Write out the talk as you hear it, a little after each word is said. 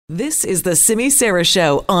This is the Simi Sara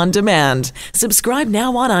Show on demand. Subscribe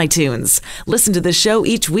now on iTunes. Listen to the show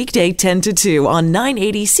each weekday 10 to 2 on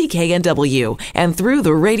 980 CKNW and through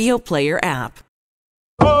the Radio Player app.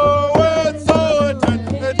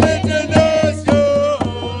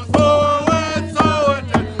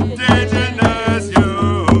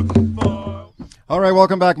 All right,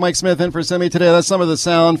 welcome back. Mike Smith in for Simi today. That's some of the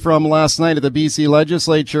sound from last night at the BC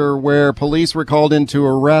Legislature, where police were called in to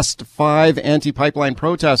arrest 5 anti-pipeline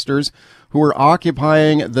protesters who were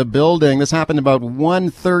occupying the building. This happened about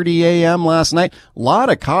 1:30 a.m. last night. A lot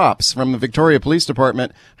of cops from the Victoria Police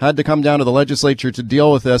Department had to come down to the legislature to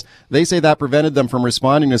deal with this. They say that prevented them from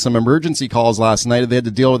responding to some emergency calls last night. They had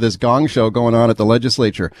to deal with this gong show going on at the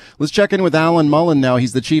legislature. Let's check in with Alan Mullen now.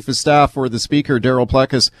 He's the Chief of Staff for the Speaker, Darryl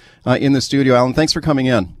Plecas, in the studio. Alan, thanks for coming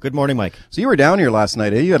in. Good morning, Mike. So you were down here last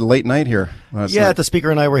night, eh? You had a late night here last night. The Speaker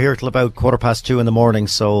and I were here till about 2:15 in the morning,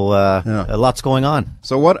 so lots going on.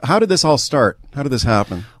 So how did this all start? How did this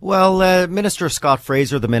happen? Well, Minister Scott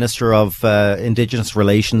Fraser, the Minister of Indigenous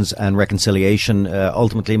Relations and Reconciliation,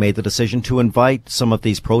 ultimately made the decision to invite some of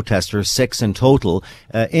these protesters, 6 in total,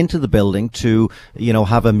 into the building to,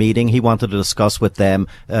 have a meeting. He wanted to discuss with them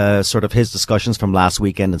sort of his discussions from last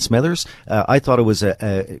weekend in Smithers. I thought it was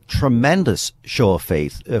a tremendous show of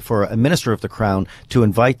faith for a Minister of the Crown to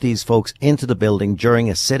invite these folks into the building during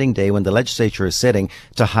a sitting day when the legislature is sitting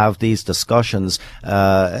to have these discussions.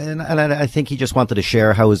 And I think he just wanted to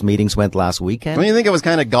share how his meetings went last weekend. Don't you think it was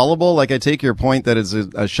kind of gullible? Like, I take your point that it's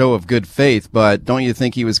a show of good faith, but don't you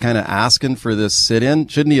think he was kind of asking for this sit-in?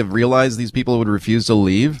 Shouldn't he have realized these people would refuse to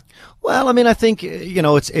leave? Well, I mean, I think,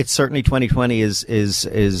 it's certainly 2020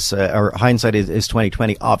 or hindsight is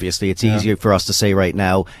 2020. Obviously, it's easier for us to say right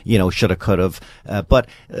now, shoulda, coulda. But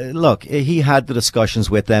look, he had the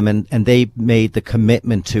discussions with them and they made the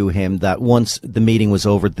commitment to him that once the meeting was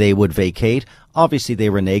over, they would vacate. Obviously, they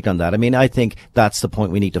reneged on that. I mean, I think that's the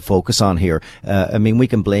point we need to focus on here. We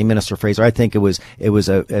can blame Minister Fraser. I think it was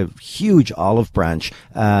a huge olive branch,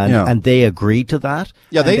 and they agreed to that.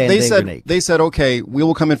 Yeah, they said, okay, we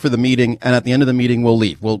will come in for the meeting, and at the end of the meeting, we'll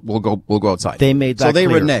leave. We'll go outside. They made that so they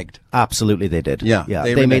clear. reneged. Absolutely, they did. Yeah.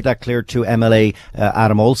 They made that clear to MLA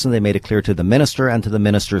Adam Olsen. They made it clear to the minister and to the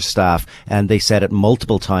minister's staff, and they said it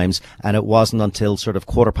multiple times. And it wasn't until sort of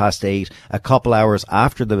 8:15, a couple hours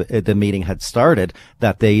after the meeting had started,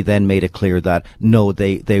 that they then made it clear that no,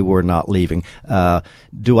 they were not leaving.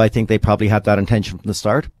 Do I think they probably had that intention from the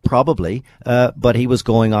start? Probably. But he was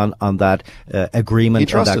going on that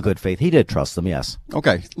agreement and that good faith. He did trust them. Yes.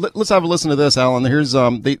 Okay. Let's have a listen to this, Alan. Here's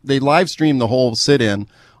they live streamed the whole sit-in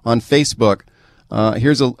on Facebook.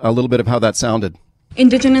 Here's a little bit of how that sounded.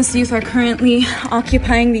 Indigenous youth are currently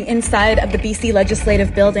occupying the inside of the BC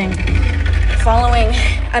Legislative Building following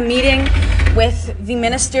a meeting with the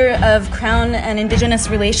Minister of Crown and Indigenous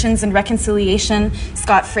Relations and Reconciliation,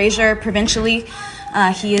 Scott Fraser, provincially.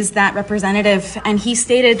 He is that representative, and he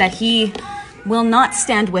stated that he will not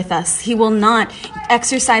stand with us. He will not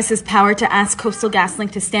exercise his power to ask Coastal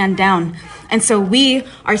GasLink to stand down. And so we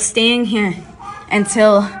are staying here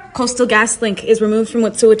until Coastal GasLink is removed from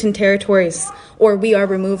Wet'suwet'en territories, or we are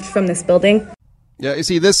removed from this building. Yeah, you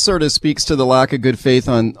see, this sort of speaks to the lack of good faith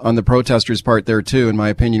on the protesters' part there, too, in my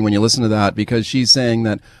opinion, when you listen to that, because she's saying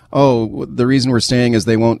that, the reason we're staying is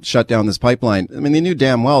they won't shut down this pipeline. I mean, they knew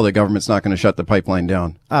damn well the government's not going to shut the pipeline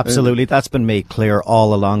down. Absolutely. That's been made clear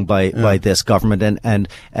all along by this government, and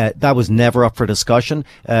that was never up for discussion.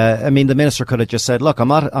 The minister could have just said, look,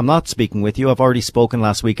 I'm not speaking with you. I've already spoken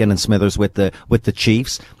last weekend in Smithers with the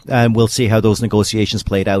chiefs, and we'll see how those negotiations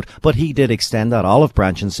played out. But he did extend that olive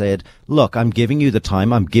branch and said, look, I'm giving you the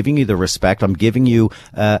time, I'm giving you the respect, I'm giving you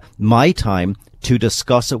my time to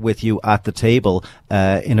discuss it with you at the table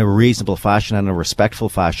in a reasonable fashion and a respectful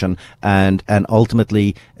fashion, and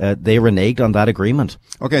ultimately they reneged on that agreement.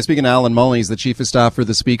 Okay, speaking of Alan Mullen, he's the Chief of Staff for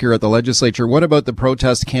the Speaker at the Legislature. What about the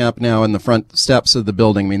protest camp now in the front steps of the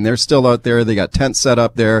building? I mean, they're still out there. They got tents set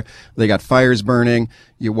up there. They got fires burning.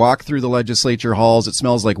 You walk through the legislature halls. It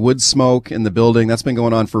smells like wood smoke in the building. That's been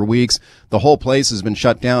going on for weeks. The whole place has been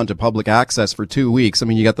shut down to public access for 2 weeks. I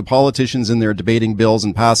mean, you got the politicians in there debating bills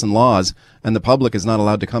and passing laws, and the public is not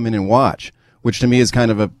allowed to come in and watch, which to me is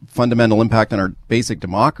kind of a fundamental impact on our basic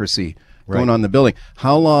democracy going on in the building.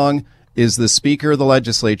 How long is the Speaker of the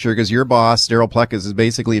Legislature, because your boss, Darryl Plecas, is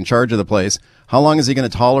basically in charge of the place, how long is he going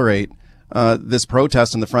to tolerate this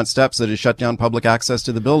protest in the front steps that has shut down public access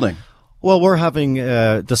to the building? Well, we're having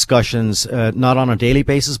discussions not on a daily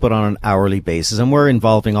basis, but on an hourly basis, and we're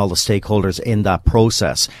involving all the stakeholders in that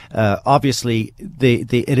process. Obviously,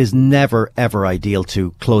 it is never, ever ideal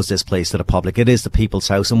to close this place to the public. It is the people's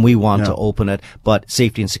house, and we want to open it, but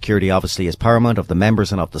safety and security obviously is paramount of the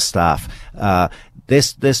members and of the staff.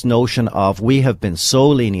 This notion of we have been so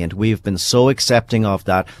lenient, we've been so accepting of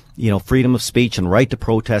that, freedom of speech and right to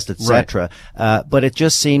protest, etc. Right. But it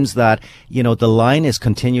just seems that, the line is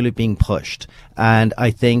continually being pushed. And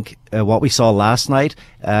I think what we saw last night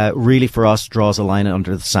really for us draws a line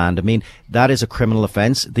under the sand. I mean, that is a criminal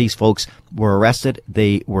offence. These folks were arrested.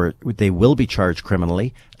 They will be charged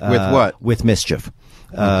criminally. With what? With mischief.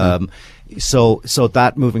 Okay. So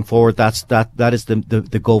that moving forward, that is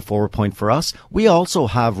the go forward point for us. We also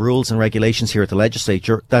have rules and regulations here at the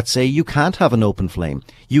legislature that say you can't have an open flame.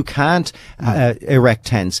 You can't erect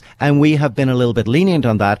tents. And we have been a little bit lenient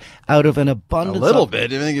on that out of an abundance. A little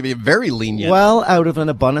bit. I think it'd be very lenient. Well, out of an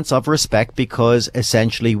abundance of respect, because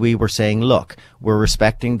essentially we were saying, look, we're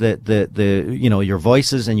respecting the your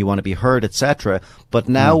voices and you want to be heard, etc. But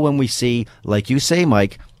now when we see, like you say,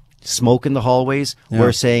 Mike, smoke in the hallways,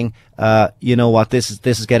 we're saying, you know what, this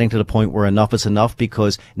is getting to the point where enough is enough,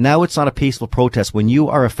 because now it's not a peaceful protest. When you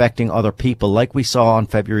are affecting other people, like we saw on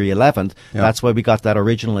February 11th, that's why we got that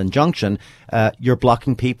original injunction. You're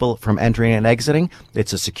blocking people from entering and exiting.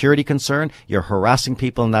 It's a security concern. You're harassing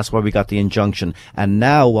people, and that's why we got the injunction. And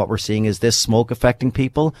now what we're seeing is this smoke affecting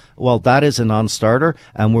people. Well, that is a non-starter,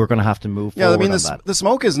 and we're going to have to move forward on that. The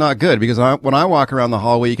smoke is not good, because when I walk around the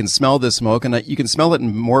hallway, you can smell this smoke, and you can smell it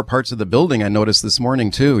in more parts of the building. I noticed this morning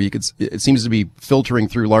too. It seems to be filtering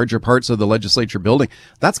through larger parts of the legislature building.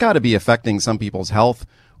 That's got to be affecting some people's health,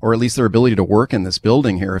 or at least their ability to work in this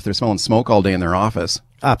building here if they're smelling smoke all day in their office.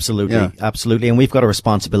 Absolutely. Absolutely. And we've got a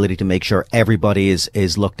responsibility to make sure everybody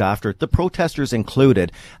is looked after, the protesters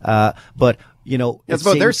included. But it's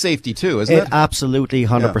about their safety too, isn't it? It absolutely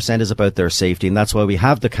 100% is about their safety. And that's why we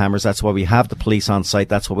have the cameras. That's why we have the police on site.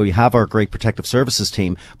 That's why we have our great protective services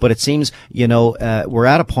team. But it seems, we're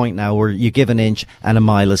at a point now where you give an inch and a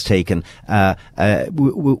mile is taken.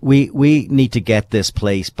 We need to get this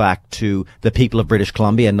place back to the people of British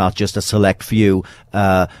Columbia, not just a select few,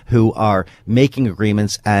 who are making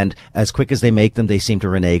agreements, and as quick as they make them, they seem to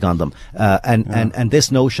renege on them. And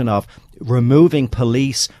this notion of removing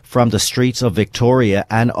police from the streets of Victoria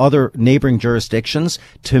and other neighbouring jurisdictions,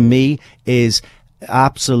 to me, is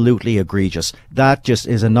absolutely egregious. That just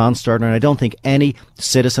is a non-starter, and I don't think any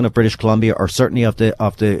citizen of British Columbia, or certainly of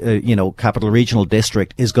the Capital Regional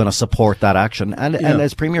District, is going to support that action. And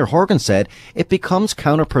as Premier Horgan said, it becomes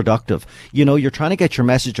counterproductive. You're trying to get your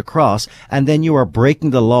message across, and then you are breaking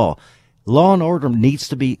the law. Law and order needs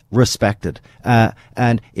to be respected.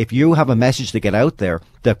 And if you have a message to get out there,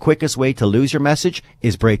 the quickest way to lose your message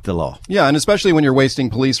is break the law. Yeah, and especially when you're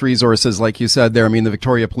wasting police resources, like you said there. I mean, the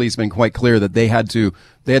Victoria Police have been quite clear that they had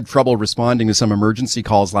trouble responding to some emergency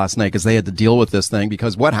calls last night because they had to deal with this thing.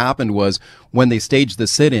 Because what happened was, when they staged the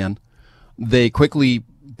sit-in, they quickly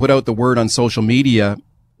put out the word on social media,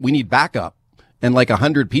 we need backup. And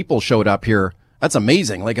 100 people showed up here. That's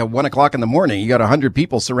amazing. At 1 o'clock in the morning, you got 100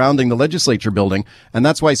 people surrounding the legislature building. And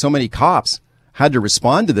that's why so many cops had to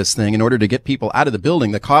respond to this thing in order to get people out of the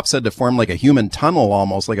building. The cops had to form a human tunnel,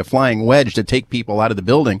 almost like a flying wedge, to take people out of the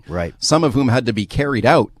building. Right. Some of whom had to be carried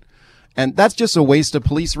out. And that's just a waste of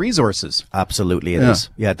police resources. Absolutely it is.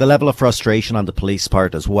 Yeah, the level of frustration on the police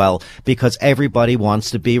part as well, because everybody wants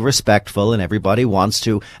to be respectful and everybody wants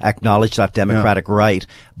to acknowledge that democratic right.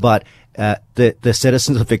 But the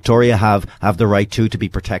citizens of Victoria have the right to be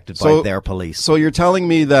protected by their police. So you're telling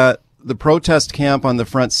me that the protest camp on the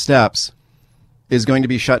front steps is going to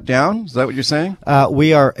be shut down? Is that what you're saying?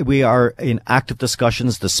 We are in active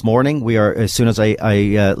discussions this morning. We are, as soon as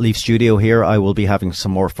I leave studio here, I will be having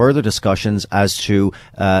some more further discussions as to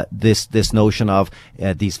this notion of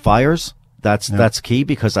these fires. That's key,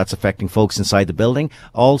 because that's affecting folks inside the building.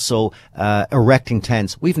 Also, erecting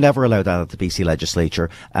tents. We've never allowed that at the BC legislature.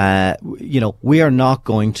 We are not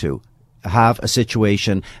going to have a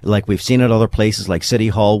situation like we've seen at other places like City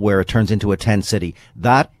Hall, where it turns into a tent city.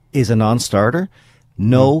 That is a non-starter.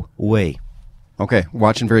 No way. Okay,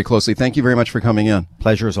 watching very closely. Thank you very much for coming in.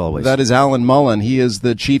 Pleasure as always. That is Alan Mullen. He is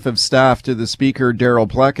the Chief of Staff to the Speaker, Darryl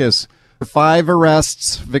Plecas. 5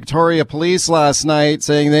 arrests. Victoria Police last night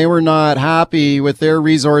saying they were not happy with their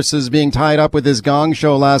resources being tied up with this gong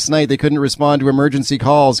show last night. They couldn't respond to emergency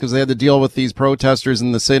calls because they had to deal with these protesters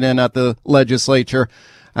in the sit-in at the legislature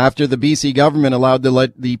after the BC government allowed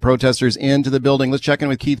the protesters into the building. Let's check in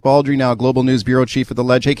with Keith Baldry now, Global News Bureau Chief at the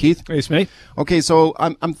Ledge. Hey, Keith. Hey, Smith. Okay, so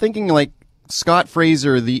I'm thinking Scott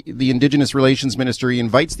Fraser, the Indigenous Relations Minister, he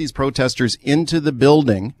invites these protesters into the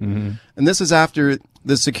building. And this is after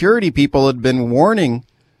the security people had been warning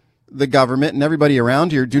the government and everybody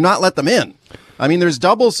around here, do not let them in. I mean, there's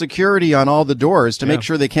double security on all the doors to make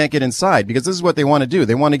sure they can't get inside, because this is what they want to do.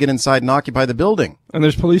 They want to get inside and occupy the building. And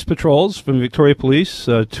there's police patrols from Victoria Police,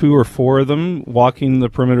 2 or 4 of them walking the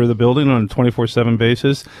perimeter of the building on a 24/7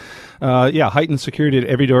 basis. Heightened security at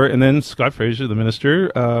every door. And then Scott Fraser, the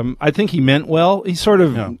minister, I think he meant well. He sort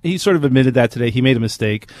of admitted that today. He made a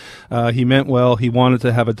mistake. He meant well. He wanted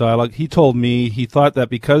to have a dialogue. He told me he thought that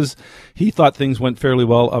because he thought things went fairly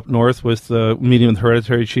well up north with the meeting with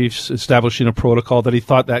hereditary chiefs, establishing a protocol, that he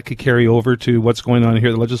thought that could carry over to what's going on here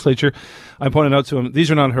at the legislature. I pointed out to him, these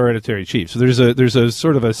are not hereditary chiefs. So there's a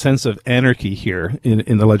sort of a sense of anarchy here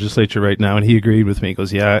in the legislature right now. And he agreed with me. He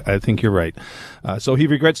goes, yeah, I think you're right. So he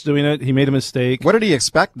regrets doing it. He made a mistake. What did he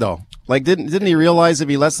expect, though? Like, didn't he realize if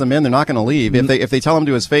he lets them in, they're not going to leave? If they tell him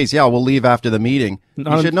to his face, yeah, we'll leave after the meeting,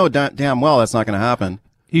 he should know damn well that's not going to happen.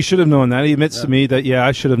 He should have known that. He admits to me that, yeah,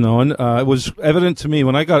 I should have known. It was evident to me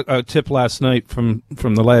when I got a tip last night from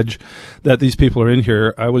the ledge that these people are in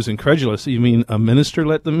here. I was incredulous. You mean a minister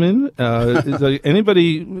let them in?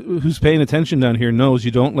 Anybody who's paying attention down here knows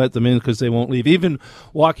you don't let them in because they won't leave. Even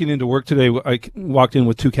walking into work today, I walked in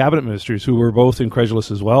with 2 cabinet ministers who were both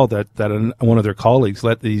incredulous as well that one of their colleagues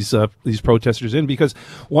let these protesters in, because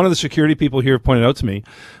one of the security people here pointed out to me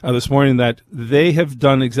this morning that they have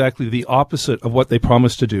done exactly the opposite of what they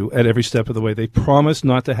promised to do at every step of the way. They promised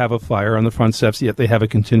not to have a fire on the front steps, yet they have a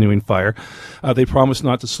continuing fire. They promised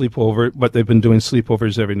not to sleep over, but they've been doing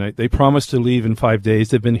sleepovers every night. They promised to leave in 5 days.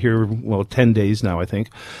 They've been here, 10 days now, I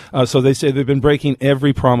think. So they say they've been breaking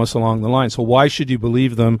every promise along the line. So why should you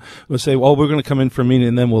believe them? They'll say, well, we're going to come in for a meeting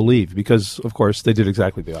and then we'll leave, because, of course, they did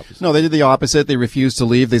exactly the opposite. No, they did the opposite. They refused to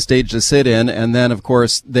leave. They staged a sit-in, and then, of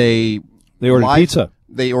course, they ordered pizza.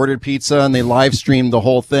 They ordered pizza, and they live-streamed the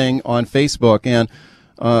whole thing on Facebook. And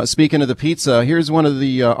speaking of the pizza, here's one of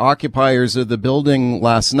the occupiers of the building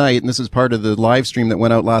last night, and this is part of the live stream that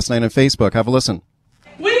went out last night on Facebook. Have a listen.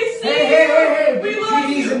 We see hey, we love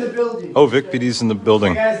you. In the building. Oh, Vic PD's in the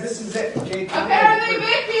building. Guys, this is it. Okay. Apparently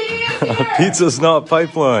Vic PD is here. Pizza's not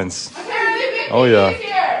pipelines. Apparently Vic Oh, PD yeah. is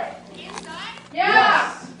here.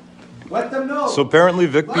 Yeah. Let them know. So apparently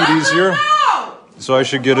Vic PD's here. So I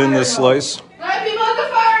should get in this slice. Let people at the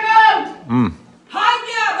fire ground.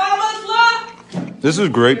 This is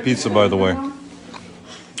great pizza, by the way.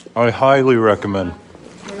 I highly recommend.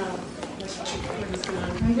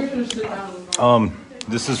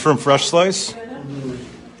 This is from Fresh Slice.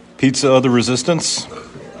 Pizza of the Resistance.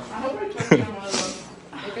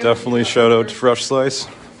 Definitely shout out to Fresh Slice.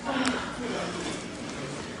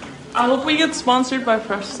 I hope we get sponsored by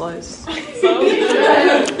Fresh Slice.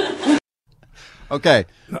 Okay.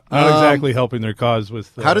 Not exactly helping their cause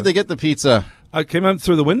with... how did they get the pizza? I came out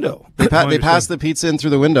through the window. They passed the pizza in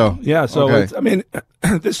through the window. Yeah, so okay.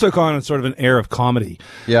 This took on sort of an air of comedy.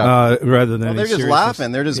 Yeah. Rather than they're just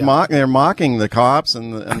laughing. They're just mocking the cops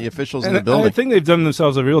and the officials in the building. I think they've done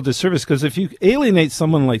themselves a real disservice, because if you alienate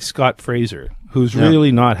someone like Scott Fraser, who's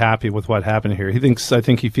really not happy with what happened here, I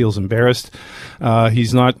think he feels embarrassed.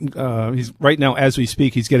 He's right now, as we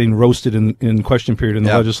speak, he's getting roasted in question period in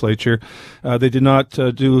the legislature. They did not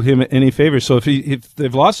do him any favors. So if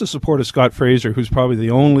they've lost the support of Scott Fraser, who's probably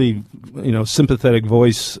the only sympathetic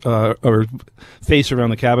voice or face around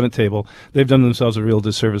the cabinet table, they've done themselves a real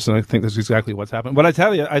disservice, and I think that's exactly what's happened. But I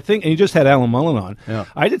tell you, I think, and you just had Alan Mullen on,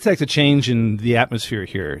 I detect a change in the atmosphere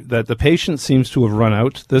here, that the patience seems to have run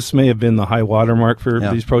out. This may have been the high watermark for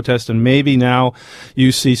these protests, and maybe now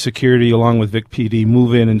you see security along with Vic PD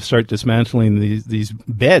move in and start dismantling these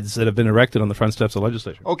beds that have been erected on the front steps of the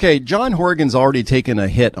legislature. Okay, John Horgan's already taken a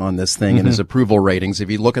hit on this thing in his approval ratings. If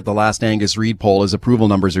you look at the last Angus Reid poll, his approval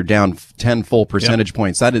numbers are down 10 full percentage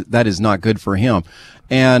points. That is not good for him.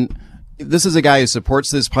 And this is a guy who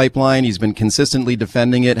supports this pipeline. He's been consistently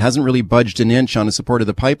defending it, hasn't really budged an inch on his support of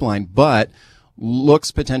the pipeline, but looks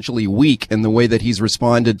potentially weak in the way that he's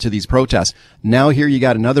responded to these protests. Now here you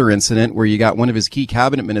got another incident where you got one of his key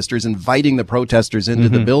cabinet ministers inviting the protesters into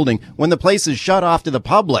the building when the place is shut off to the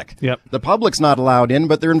public. The public's not allowed in,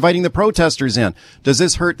 but they're inviting the protesters in. Does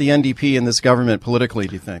this hurt the NDP and this government politically,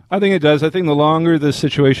 do you think? I think it does. I think the longer the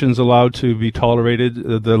situation's allowed to be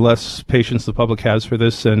tolerated, the less patience the public has for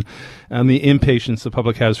this, and the impatience the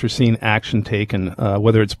public has for seeing action taken,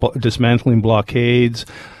 whether it's dismantling blockades,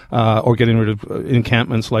 or getting rid of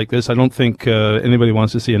encampments like this. I don't think anybody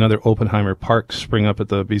wants to see another Oppenheimer Park spring up at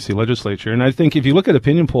the BC legislature. And I think if you look at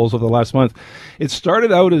opinion polls over the last month, it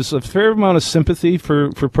started out as a fair amount of sympathy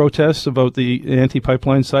for protests about the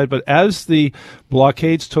anti-pipeline side, but as the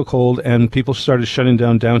blockades took hold and people started shutting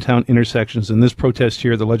down downtown intersections, and this protest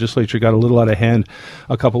here at the legislature got a little out of hand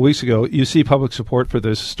a couple of weeks ago, you see public support for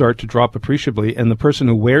this start to drop appreciably, and the person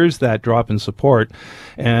who wears that drop in support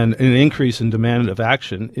and an increase in demand of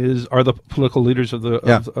action are the political leaders of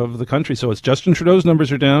the country. So it's Justin Trudeau's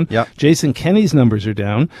numbers are down, Jason Kenney's numbers are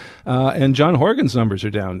down, and John Horgan's numbers are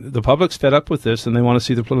down. The public's fed up with this, and they want to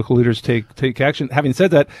see the political leaders take action. Having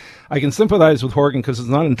said that, I can sympathize with Horgan because it's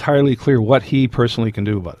not entirely clear what he personally can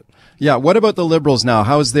do about it. Yeah. What about the Liberals now?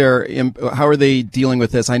 How are they dealing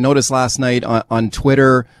with this? I noticed last night on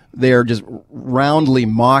Twitter, they're just roundly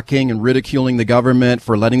mocking and ridiculing the government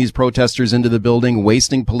for letting these protesters into the building,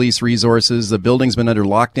 wasting police resources. The building's been under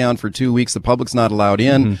lockdown for 2 weeks. The public's not allowed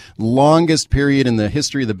in. Mm-hmm. Longest period in the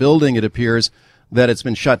history of the building, it appears, that it's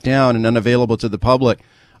been shut down and unavailable to the public.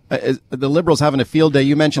 The Liberals having a field day.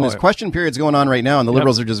 You mentioned this question period's going on right now, and the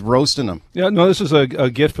Liberals are just roasting them. Yeah, no, this is a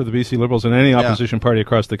gift for the BC Liberals and any opposition party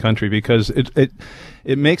across the country because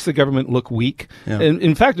it makes the government look weak. Yeah. And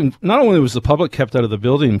in fact, not only was the public kept out of the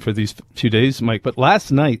building for these few days, Mike, but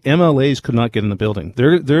last night MLAs could not get in the building.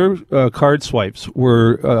 Their card swipes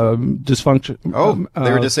were dysfunction.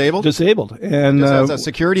 They were disabled. Disabled, and that was a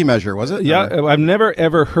security measure, was it? Yeah, I've never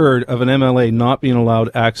ever heard of an MLA not being allowed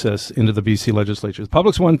access into the BC legislature. The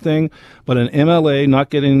public's one thing, but an MLA not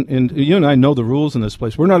getting in. You and I know the rules in this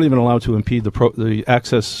place. We're not even allowed to impede the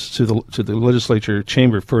access to the legislature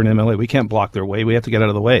chamber for an MLA. We can't block their way. We have to get out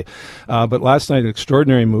of the way. But last night, an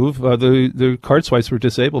extraordinary move. The card swipes were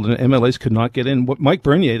disabled, and MLAs could not get in. Mike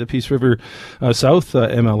Bernier, the Peace River South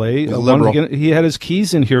MLA, he had his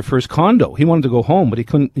keys in here for his condo. He wanted to go home, but he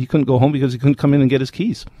couldn't go home because he couldn't come in and get his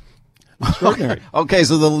keys. Extraordinary. Okay,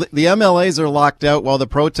 so the MLAs are locked out while the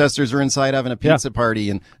protesters are inside having a pizza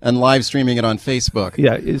party and live streaming it on Facebook.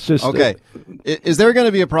 Yeah, it's just... Okay. Is there going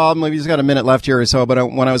to be a problem? We've just got a minute left here or so,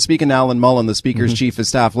 but when I was speaking to Alan Mullen, the Speaker's chief of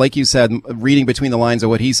staff, like you said, reading between the lines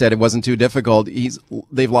of what he said, it wasn't too difficult.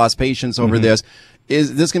 They've lost patience over this.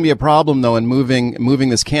 Is this going to be a problem, though, in moving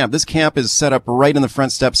this camp? This camp is set up right in the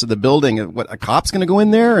front steps of the building. What, a cop's going to go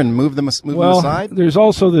in there and move them aside? There's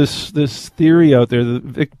also this theory out there that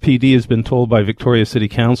Vic PD has been told by Victoria City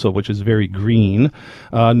Council, which is very green,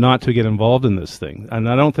 not to get involved in this thing. And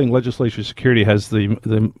I don't think legislature security has the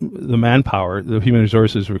manpower, the human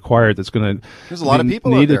resources required. That's going to. There's a lot of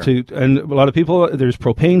people out there. And a lot of people. There's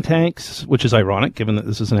propane tanks, which is ironic given that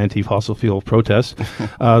this is an anti-fossil fuel protest.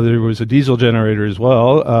 There was a diesel generator as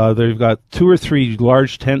well. They've got 2 or 3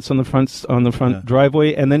 large tents on the front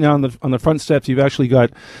driveway, and then on the front steps, you've actually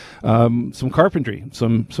got some carpentry,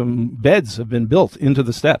 some beds have been built into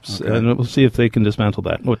the steps, and we'll see if they can dismantle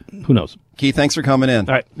that. Who knows? Keith, thanks for coming in.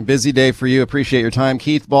 All right. Busy day for you. Appreciate your time.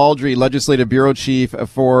 Keith Baldry, Legislative Bureau Chief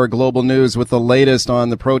for Global News, with the latest on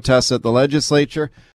the protests at the legislature.